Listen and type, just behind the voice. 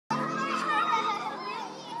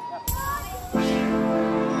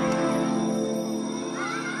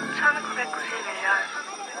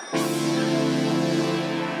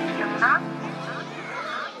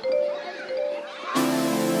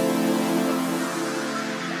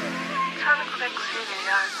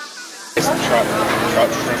It's trout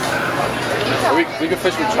shrimp. We can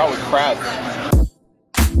fish with trout with crabs.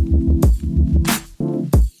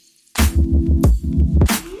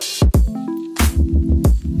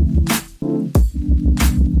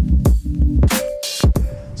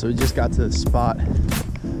 So we just got to the spot,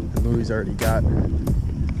 and Louie's already got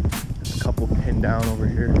a couple pinned down over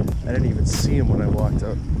here. I didn't even see him when I walked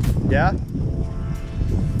up. Yeah?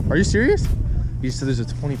 Are you serious? You said there's a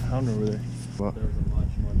 20-pounder over there. Well, there's a much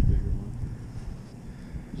bigger one.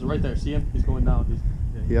 He's right there. See him? He's going down.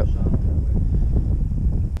 Yep.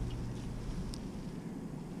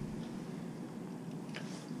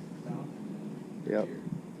 Yep.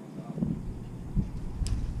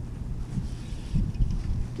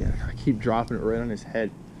 Yeah, I keep dropping it right on his head.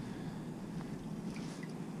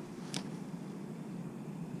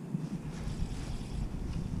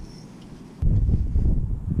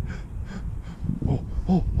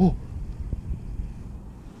 Oh.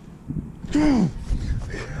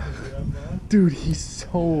 Dude, he's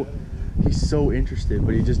so interested,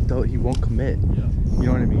 but he won't commit. Yeah. You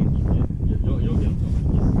know what I mean? You'll get him.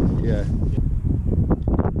 Yeah.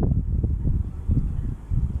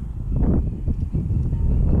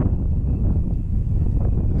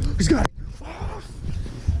 He's got it.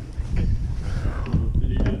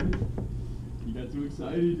 You got too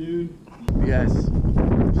excited, dude. Yes.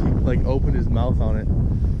 He like opened his mouth on it.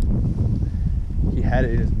 He had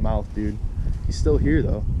it in his mouth, dude. He's still here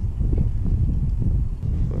though.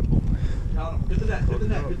 Get the net, get the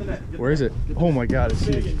net, get the net. Where is it? Oh my god, it's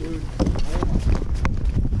huge.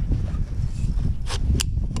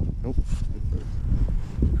 Nope.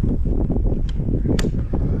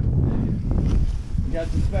 You got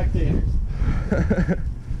some spectators.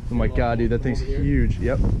 Oh my god, dude, that thing's huge.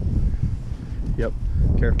 Yep.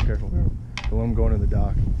 Careful. Don't let him go into the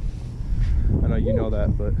dock. I know you know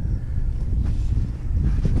that, but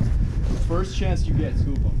First chance you get,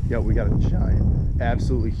 scoop them. yeah, we got a giant,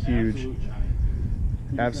 absolutely huge,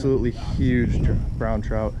 absolutely huge brown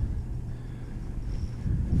trout.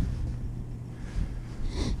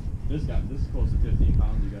 This is close to 15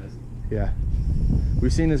 pounds, you guys. Yeah,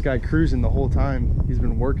 we've seen this guy cruising the whole time. He's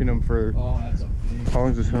been working him for That's a big. how long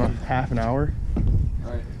has this been? Half an hour.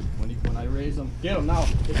 All right, when I raise them, get them now.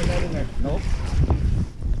 Get the net in there. Nope.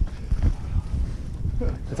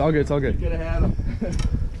 It's all good. It's all good. You could have had them.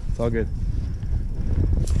 It's all good.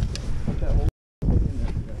 Put that whole thing in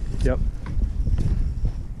there. Yep.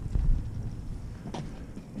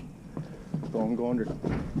 Go under.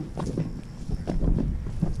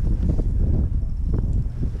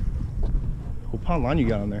 What pound line you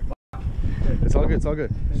got on there? It's all good. It's all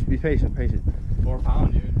good. Just be patient. 4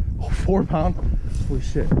 pound, dude. Oh, 4 pound? Holy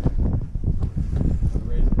shit.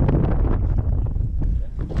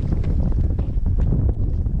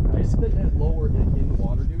 Just the net lower in the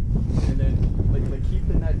water, dude, and then like keep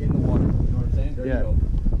the net in the water. You know what I'm saying? There Yeah. you go.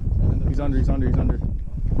 And then He's under.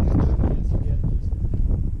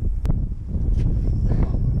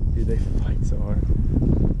 Dude, they fight so hard.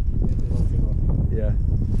 Yeah.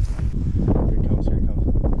 Here he comes.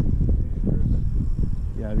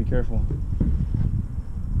 Yeah, be careful.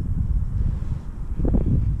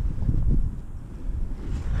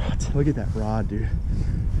 Look at that rod, dude.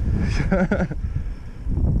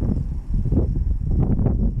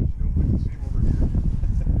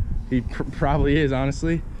 He probably is,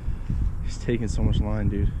 honestly. He's taking so much line,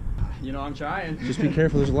 dude. You know, I'm trying. Just be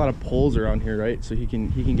careful. There's a lot of poles around here, right? So he can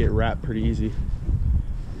get wrapped pretty easy.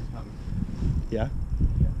 Yeah.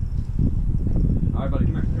 All right, buddy,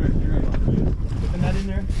 come here. Put the net in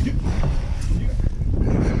there.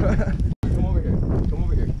 Come over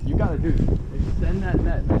here. You gotta extend that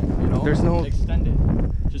net, man. You know, There's no extend it.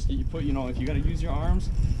 Just you put, you know, if you gotta use your arms.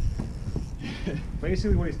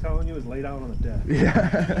 Basically, what he's telling you is lay down on the deck.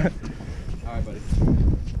 Yeah. All right, buddy.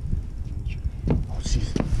 Oh,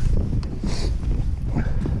 jeez.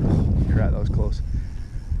 Crap, that was close.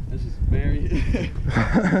 This is very.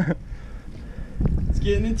 It's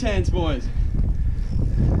getting intense, boys.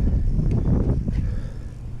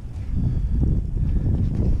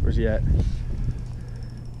 Where's he at?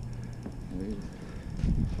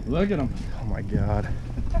 Look at him. Oh my god.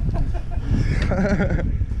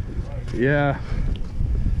 Yeah.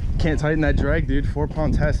 Can't tighten that drag, dude. 4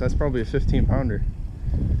 pound test. That's probably a 15 pounder.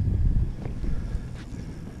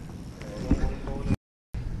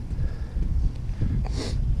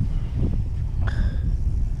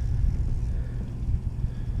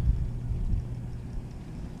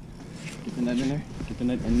 Get the net in there. Get the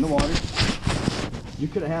net in the water. You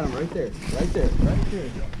could have had him right there. Right there. Right there.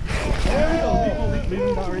 There we go. Leave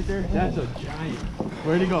him down right there. That's a giant.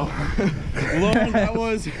 Where'd he go? Lord, that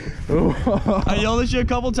was... I yelled at you a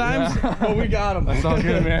couple times, but we got him. That's all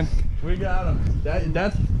good, man. We got him.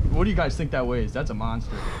 That's... What do you guys think that weighs? That's a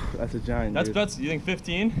monster. That's a giant, dude. That's you think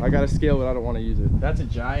 15? I got a scale, but I don't want to use it. That's a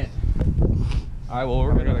giant. All right, well,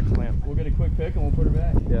 we're gonna clamp. We'll get a quick pick and we'll put her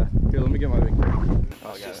back. Yeah. Here, let me get my big pick. Oh,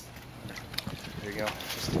 I got it. There you go.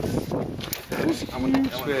 I'm gonna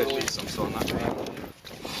release them, so I'm not gonna...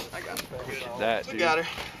 I got it. Look at that, dude. I got her.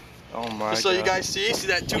 Oh my god. Just so you guys see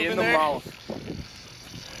that tube in the there? mouth.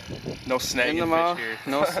 No snagging In the mouth. fish here.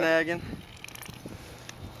 No snagging.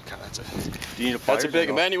 God, that's a... Do you need a pliers? That's a big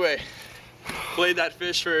one. Anyway, played that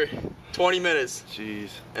fish for 20 minutes. Jeez.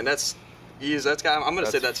 And that's easy. That's got, I'm gonna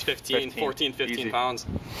say that's 14, 15 Easy. pounds.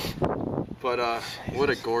 But what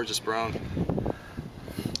a gorgeous brown.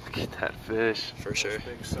 Look at that fish. For sure.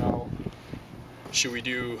 Big sow. Should we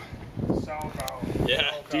do? Sow cow.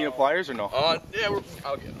 Yeah. Do you need pliers or no? Yeah,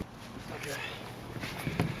 I'll get them. Okay.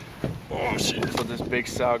 Oh shit. So this big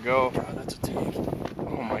sow go. God, that's a tank.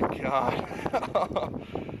 Oh my god.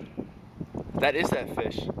 That is that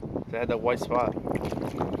fish. That had that white spot. Wow.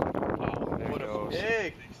 There What it a goes.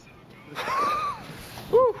 big.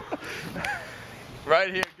 Woo.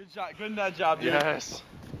 Right here. Good shot. Good nut job, dude. Yes.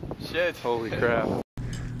 Shit. Holy crap. All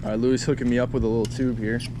right, Louie's hooking me up with a little tube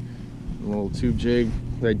here. A little tube jig.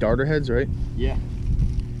 They darter heads, right? Yeah.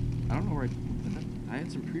 I don't know where I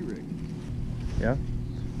had some pre-rig. Yeah.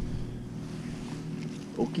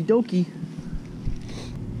 Okie dokie.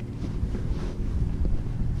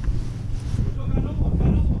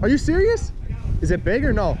 Are you serious? Is it big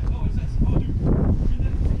or no?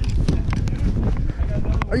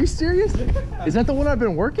 Are you serious? Is that the one I've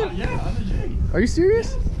been working? Yeah, on the jig. Are you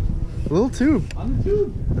serious? A little tube. On the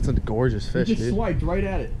tube. That's a gorgeous fish, You just dude. swiped right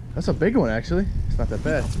at it. That's a big one, actually. It's not that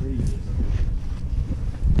bad.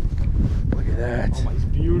 Look at that. Oh my, it's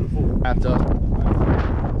beautiful. Wrapped up.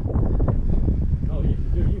 Oh,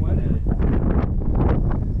 dude, he went at it.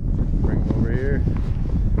 Bring him over here.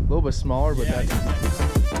 A little bit smaller, but Yeah,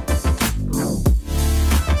 that's...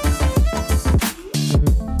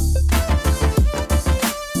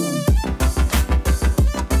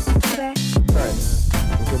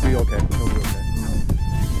 He'll be okay. He'll be okay.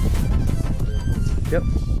 Yep.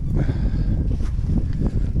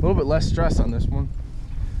 A little bit less stress on this one.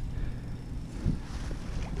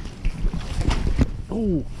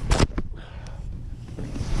 Oh.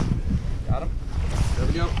 Got him. There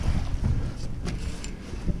we go.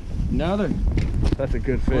 Another. That's a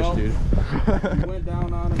good fish, Well, dude. We went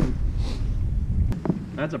down on him.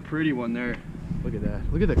 That's a pretty one there. Look at that.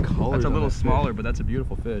 Look at the color. That's a little smaller, but that's a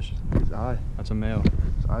beautiful fish. His eye. That's a male.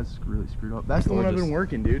 His eye's really screwed up. That's the one I've been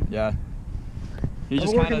working, dude. Yeah. He I've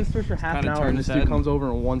just been working kind this fish for half an kinda hour, and turned this his dude head. comes over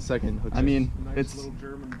in 1 second. Hooks I mean, Nice it's little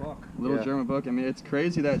German buck. little Yeah. German buck. I mean, it's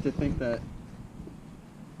crazy that to think that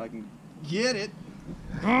if I can get it.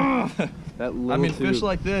 That little I mean, tube. fish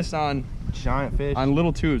like this on giant fish.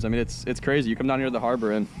 little tubes. I mean, it's crazy. You come down here to the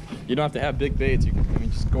harbor and you don't have to have big baits. You can, I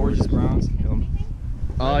mean, just gorgeous browns. Kill 'em.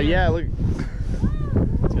 Yeah, look.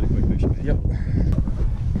 Let's get a quick picture. Man. Yep.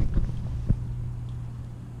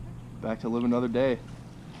 Back to live another day.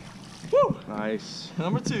 Woo! Nice.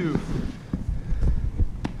 Number 2.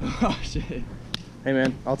 Oh shit. Hey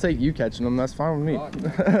man, I'll take you catching them. That's fine with me.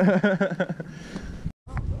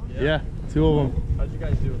 Yeah, 2 of them. How'd you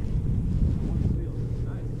guys do?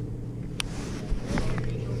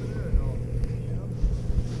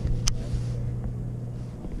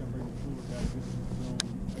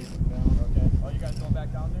 Oh, you guys going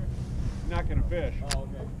back down there? Not gonna fish. Oh,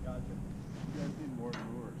 okay, gotcha. You guys need more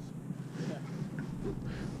lures.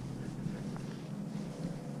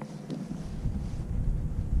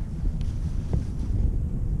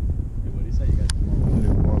 What do you say, you guys?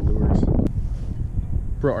 More lures.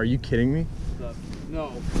 Bro, are you kidding me?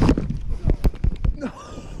 No. No.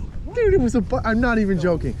 Dude, it was a I'm not even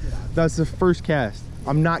joking. That's the first cast.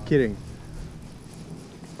 I'm not kidding.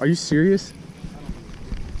 Are you serious?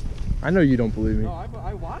 I know you don't believe me. No,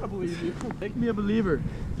 I want to believe you. Make me a believer.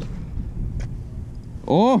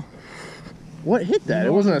 Oh. What hit that?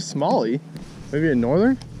 It wasn't a smallie. Maybe a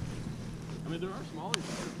northern? I mean, there are smallies.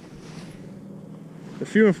 They're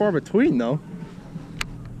few and far between though.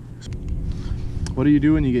 What do you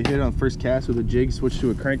do when you get hit on first cast with a jig switch to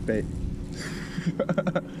a crankbait?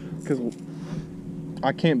 Because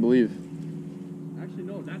I can't believe. Actually,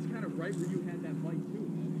 no, that's kind of right where you had that bite too.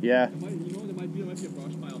 Man. Yeah, It might, you know, there might be a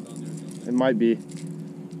brush pile down there. it might be.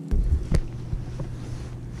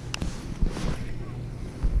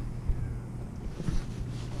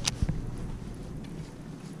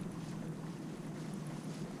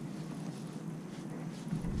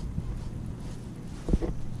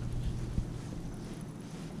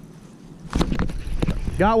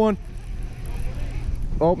 Got one.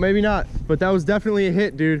 Oh, maybe not, but that was definitely a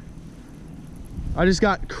hit, dude. I just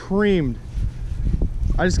got creamed.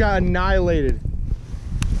 I just got annihilated.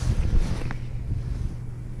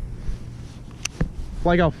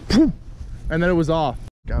 Like a poof, and then it was off.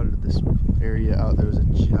 Scouted this area out. There was a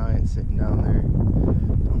giant sitting down there.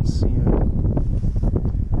 Don't see him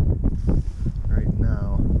right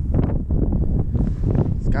now.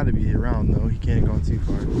 It's got to be around though. He can't go too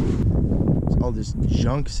far. There's all this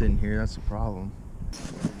junk sitting here. That's the problem.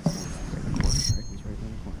 He's right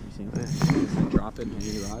in the corner. You see him? Drop it and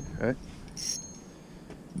hit your rod. Okay.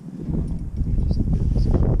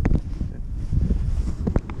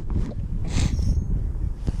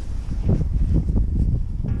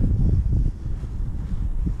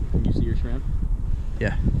 Can you see your shrimp?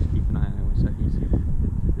 Yeah. Just keep an eye on it 1 second. You see if it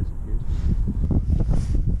disappears.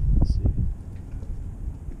 Let's see.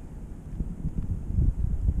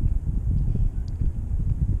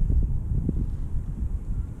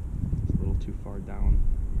 It's a little too far down.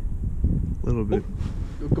 A little bit.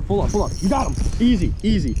 Pull up, pull up. You got him. Easy,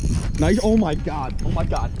 easy. Nice. Oh my god. Oh my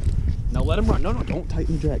god. Now let him run. No, no, don't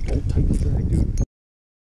tighten the drag. Don't tighten the drag, dude.